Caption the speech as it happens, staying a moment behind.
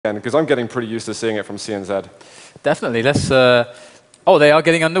because I'm getting pretty used to seeing it from CNZ. Definitely. Let's. Oh, they are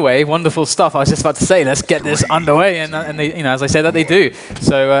getting underway. Wonderful stuff. I was just about to say, let's get this underway, and they, as I said, that they do.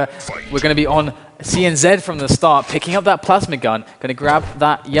 So we're going to be on CNZ from the start, picking up that plasma gun, going to grab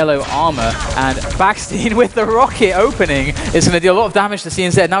that yellow armor, and baksteen with the rocket opening is going to do a lot of damage to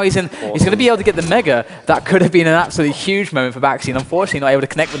CNZ. Now he's going to be able to get the mega. That could have been an absolutely huge moment for baksteen. Unfortunately, not able to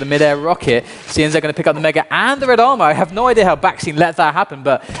connect with the mid-air rocket. CNZ going to pick up the mega and the red armor. I have no idea how baksteen let that happen,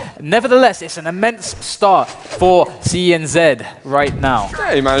 but nevertheless, it's an immense start for CNZ right now.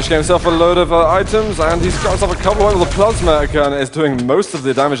 Yeah, he managed to get himself a load of items, and he's got himself a couple of the plasma gun is doing most of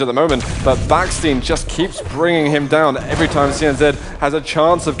the damage at the moment, but baksteen just keeps bringing him down every time CNZ has a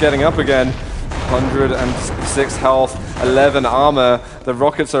chance of getting up again. 106 health, 11 armor, the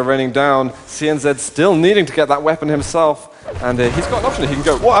rockets are raining down. CNZ still needing to get that weapon himself, and he's got an option. He can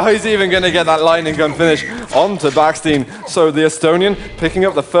go, wow, he's even going to get that lightning gun finish onto baksteen. So the Estonian picking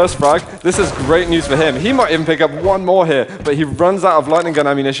up the first frag. This is great news for him. He might even pick up one more here, but he runs out of lightning gun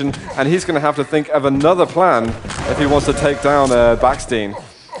ammunition, and he's going to have to think of another plan if he wants to take down baksteen.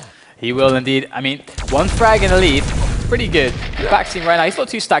 He will indeed. I mean, one frag in the lead, pretty good. Baksteen right now, he's not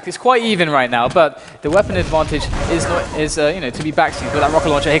too stacked. It's quite even right now, but the weapon advantage is to be baksteen. With that rocket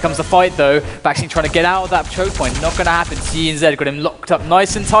launcher, here comes the fight though. Baksteen trying to get out of that choke point. Not going to happen. CNZ got him locked up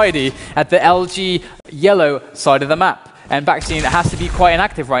nice and tidy at the LG yellow side of the map. And baksteen has to be quite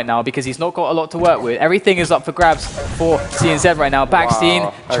inactive right now because he's not got a lot to work with. Everything is up for grabs for CNZ right now.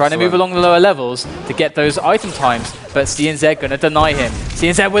 Baksteen trying to move along the lower levels to get those item times, but CNZ going to deny him.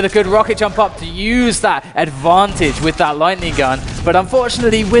 CNZ with a good rocket jump up to use that advantage with that lightning gun, but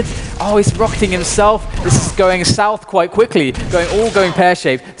unfortunately he's rocketing himself. This is going south quite quickly, going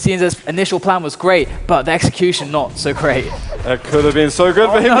pear-shaped. CNZ's initial plan was great, but the execution not so great. It could have been so good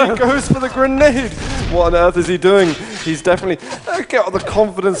for him. No. He goes for the grenade. What on earth is he doing? He's definitely got the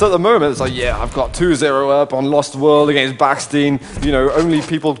confidence at the moment. It's like, yeah, I've got 2-0 up on Lost World against baksteen. Only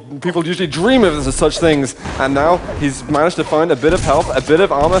people usually dream of such things. And now he's managed to find a bit of health, a bit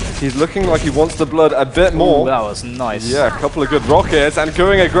of armor. He's looking like he wants the blood a bit more. Ooh, that was nice. Yeah, a couple of good rockets and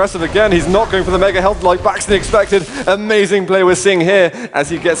going aggressive again. He's not going for the mega health like baksteen expected. Amazing play we're seeing here as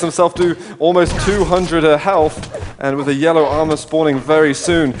he gets himself to almost 200 health. And with the yellow armor spawning very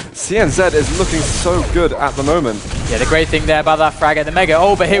soon, CNZ is looking so good at the moment. Yeah, the great thing there about that frag at the mega.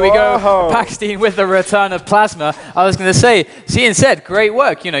 Oh, but here we go. Baksteen with the return of plasma. I was going to say, CNZ, great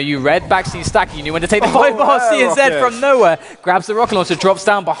work. You read baksteen stacking. You knew when to take the 5-bar. CNZ rocket from nowhere grabs the rocket launcher, drops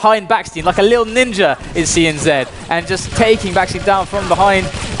down behind baksteen like a little ninja is CNZ, and just taking baksteen down from behind.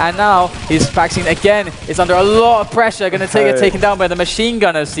 And now baksteen again is under a lot of pressure, going to get taken down by the machine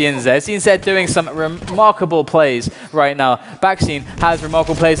gun of CNZ. CNZ doing some remarkable plays right now. Baksteen has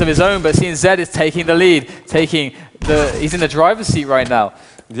remarkable plays of his own, but CNZ is taking the lead, he's in the driver's seat right now.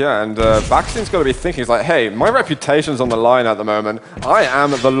 Yeah, and baksteen's got to be thinking, he's like, hey, my reputation's on the line at the moment. I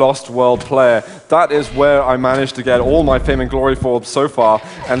am the Lost World player. That is where I managed to get all my fame and glory for so far.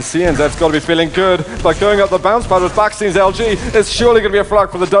 And CNZ's got to be feeling good. But going up the bounce pad with baksteen's LG is surely going to be a flag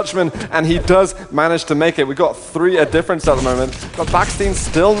for the Dutchman. And he does manage to make it. We've got 3 a difference at the moment. But baksteen's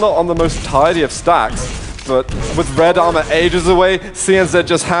still not on the most tidy of stacks. But with red armor ages away, CNZ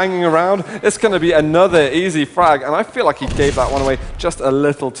just hanging around, it's going to be another easy frag. And I feel like he gave that one away just a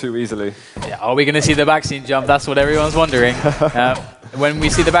little too easily. Yeah, are we going to see the baksteen jump? That's what everyone's wondering. When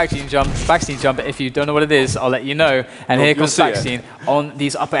we see the baksteen jump, if you don't know what it is, I'll let you know. And here comes baksteen on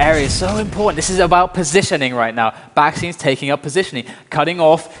these upper areas. So important. This is about positioning right now. Baksteen's taking up positioning, cutting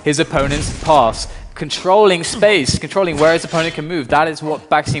off his opponent's pass. Controlling space, controlling where his opponent can move. That is what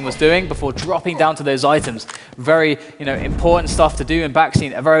baksteen was doing before dropping down to those items. Very, important stuff to do. And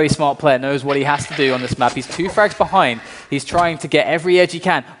baksteen, a very smart player, knows what he has to do on this map. He's 2 frags behind. He's trying to get every edge he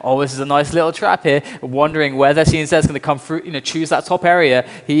can. Oh, this is a nice little trap here. Wondering whether CNZ is going to come through, choose that top area.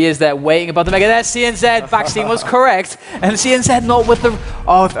 He is there waiting above the mega. There's CNZ. Baksteen was correct. And CNZ not with the...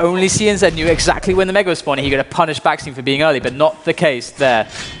 Oh, if only CNZ knew exactly when the mega was spawning, he could have punished baksteen for being early, but not the case there.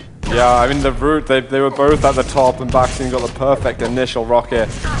 Yeah, I mean, the route, they were both at the top, and baksteen got the perfect initial rocket,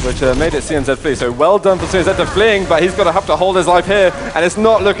 which made it CNZ flee. So well done for CNZ to fleeing, but he's going to have to hold his life here, and it's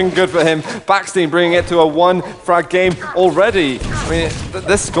not looking good for him. Baksteen bringing it to a 1-frag game already. I mean,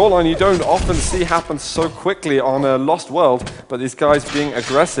 this scoreline you don't often see happen so quickly on a Lost World, but these guys being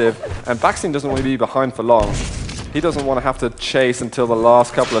aggressive, and baksteen doesn't want to be behind for long. He doesn't want to have to chase until the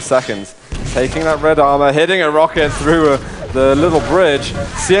last couple of seconds. Taking that red armor, hitting a rocket through the little bridge.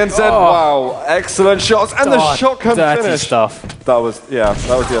 CNZ, wow, excellent shots, and the shotgun finish. Dirty stuff. That was the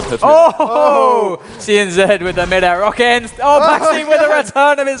epitome. Oh! CNZ with the mid-air rocket. Oh, baksteen with a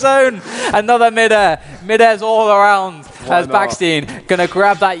return of his own. Another mid-air. Mid-airs all around. As baksteen going to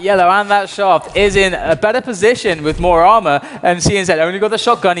grab that yellow and that shaft, is in a better position with more armor, and CNZ only got the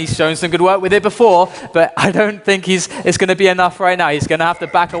shotgun. He's shown some good work with it before, but I don't think it's going to be enough right now. He's going to have to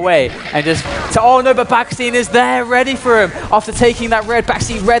back away and just... Oh no, but baksteen is there, ready for him. After taking that red,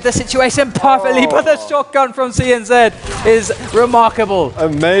 baksteen read the situation perfectly, but the shotgun from CNZ is remarkable.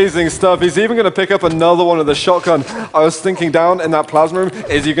 Amazing stuff. He's even going to pick up another one of the shotgun. I was thinking down in that plasma room,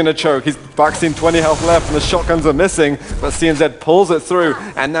 is he going to choke? He's baksteen 20 health left and the shotguns are missing, but CNZ pulls it through,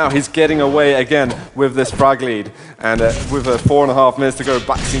 and now he's getting away again with this frag lead. And with 4.5 minutes to go,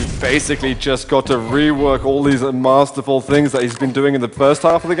 baksteen basically just got to rework all these masterful things that he's been doing in the first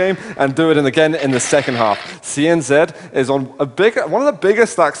half of the game and do it again in the second half. CNZ is on one of the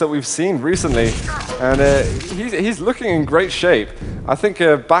biggest stacks that we've seen recently, and he's looking in great shape. I think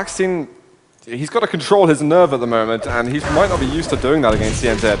baksteen, he's got to control his nerve at the moment, and he might not be used to doing that against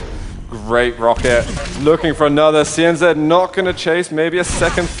CNZ. Great rocket, looking for another. CNZ not going to chase, maybe a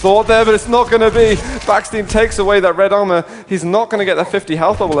second thought there, but it's not going to be. baksteen takes away that red armor. He's not going to get that 50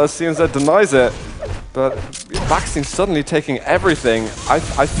 health level as CNZ denies it. But baksteen suddenly taking everything. I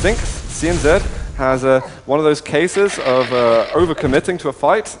think CNZ has one of those cases of overcommitting to a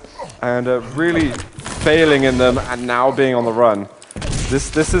fight and really failing in them and now being on the run.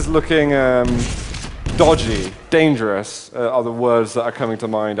 This is looking dodgy, dangerous are the words that are coming to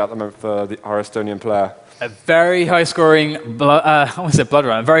mind at the moment for our Estonian player. A very high-scoring, blood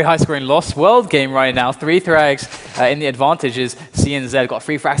run, a very high-scoring Lost World game right now. 3 frags in the advantages. CNZ got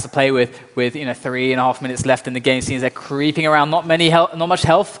 3 frags to play with 3.5 minutes left in the game. CNZ creeping around, not much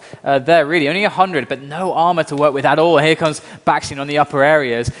health there really, only 100, but no armor to work with at all. Here comes baksteen on the upper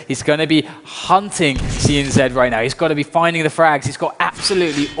areas. He's going to be hunting CNZ right now. He's got to be finding the frags. He's got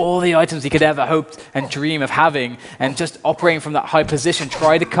absolutely all the items he could ever hope and dream of having, and just operating from that high position,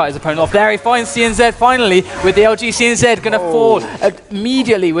 try to cut his opponent off. There he finds CNZ finally. With the LG, CNZ going to fall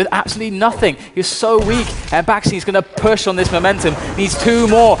immediately with absolutely nothing. He's so weak, and baksteen going to push on this momentum. Needs 2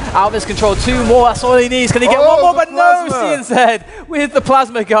 more out of his control. 2 more, that's all he needs. Going to get 1 more, but no, CNZ with the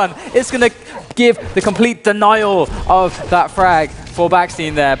plasma gun. It's going to give the complete denial of that frag for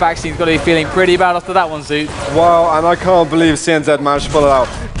baksteen there. baksteen's got to be feeling pretty bad after that one, Zoot. Wow, and I can't believe CNZ managed to pull it out.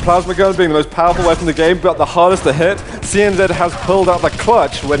 Plasma gun being the most powerful weapon in the game, but the hardest to hit. CNZ has pulled out the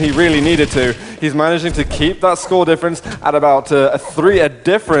clutch when he really needed to. He's managing to keep that score difference at about a 3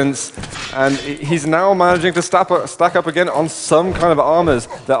 difference, and he's now managing to stack up again on some kind of armors.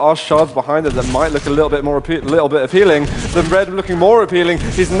 There are shards behind it that might look a little bit more appealing. The red looking more appealing.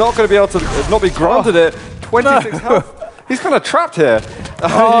 He's not going to be able to not be granted it. 26 health. He's kind of trapped here.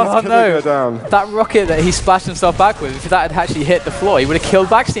 Oh no, go down. That rocket that he splashed himself back with, if that had actually hit the floor, he would have killed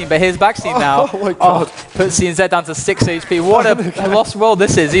baksteen, but here's baksteen now. Oh my god. Puts CNZ down to 6 HP. What a lost world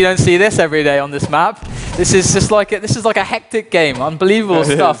this is. You don't see this every day on this map. This is just like a hectic game. Unbelievable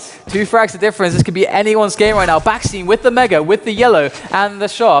stuff. 2 frags of difference. This could be anyone's game right now. baksteen with the mega, with the yellow and the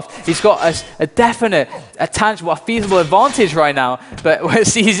shaft. He's got a definite, a tangible, a feasible advantage right now. But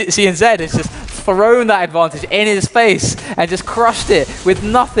CNZ has just thrown that advantage in his face and just crushed it with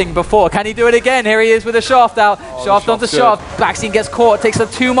nothing before. Can he do it again? Here he is with a shaft out. Shaft onto shaft. baksteen gets caught, takes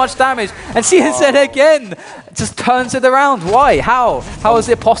too much damage. And CNZ again just turns it around. Why? How? How is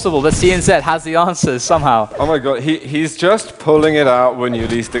it possible that CNZ has the answers somehow? Oh my god, he's just pulling it out when you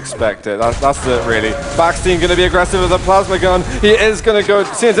least expect it. That's it really. baksteen going to be aggressive with a plasma gun. He is going to go,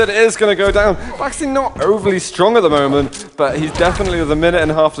 CNZ is going to go down. baksteen not overly strong at the moment, but he's definitely with 1.5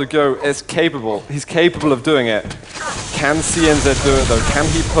 minutes to go is capable. He's capable of doing it. Can CNZ do it though? Can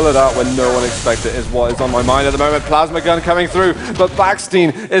he pull it out when no one expects it is what is on my mind at the moment. Plasma gun coming through, but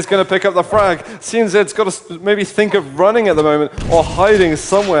baksteen is going to pick up the frag. CNZ's got to maybe think of running at the moment or hiding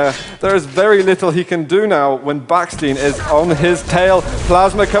somewhere. There is very little he can do now when baksteen is on his tail.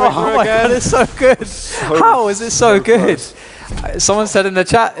 Plasma coming through again. Oh my god, it's so good. How is it so good? Someone said in the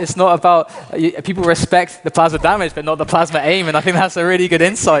chat, it's not about, people respect the plasma damage, but not the plasma aim, and I think that's a really good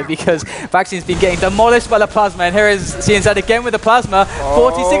insight because baksteen's been getting demolished by the plasma, and here is CNZ again with the plasma,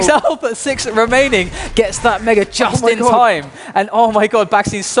 46 health, but 6 remaining, gets that mega just in time, and oh my god,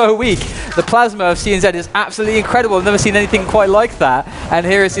 baksteen's so weak. The plasma of CNZ is absolutely incredible, I've never seen anything quite like that, and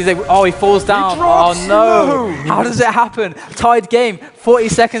here is CNZ, oh he falls down, oh no, how does it happen? Tied game, 40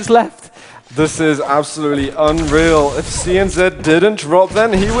 seconds left. This is absolutely unreal. If CNZ didn't drop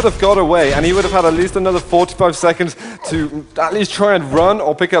then, he would have got away, and he would have had at least another 45 seconds to at least try and run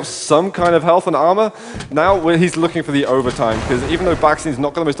or pick up some kind of health and armor. Now he's looking for the overtime, because even though Baksteen's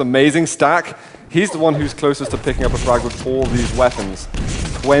not got the most amazing stack, he's the one who's closest to picking up a frag with all these weapons.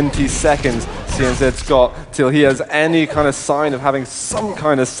 20 seconds CNZ's got till he has any kind of sign of having some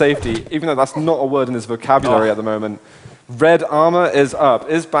kind of safety, even though that's not a word in his vocabulary at the moment. Red armor is up.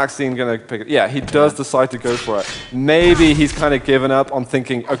 Is Baksteen going to pick it? Yeah, he does decide to go for it. Maybe he's kind of given up on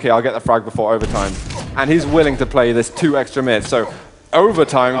thinking, okay, I'll get the frag before overtime. And he's willing to play this 2 extra minutes. So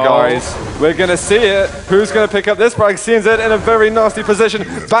overtime, guys. We're going to see it. Who's going to pick up this frag? CNZ in a very nasty position.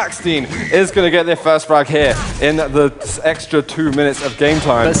 Baksteen is going to get their first frag here in the extra 2 minutes of game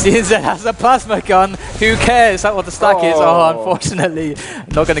time. But CNZ has a plasma gun. Who cares? Is that what the stack is? Oh, unfortunately,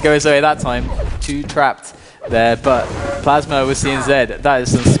 not going to go his way that time. 2 trapped there, but plasma with CNZ, that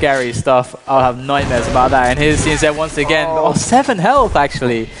is some scary stuff. I'll have nightmares about that. And here's CNZ once again. Oh, 7 health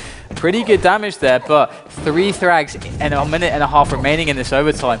actually. Pretty good damage there, but 3 frags and a minute and a half remaining in this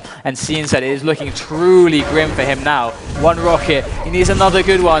overtime. And CNZ is looking truly grim for him now. 1 rocket, he needs another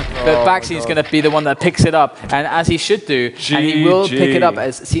good one, but Baksteen's going to be the one that picks it up, and as he should do, and he will pick it up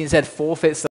as CNZ forfeits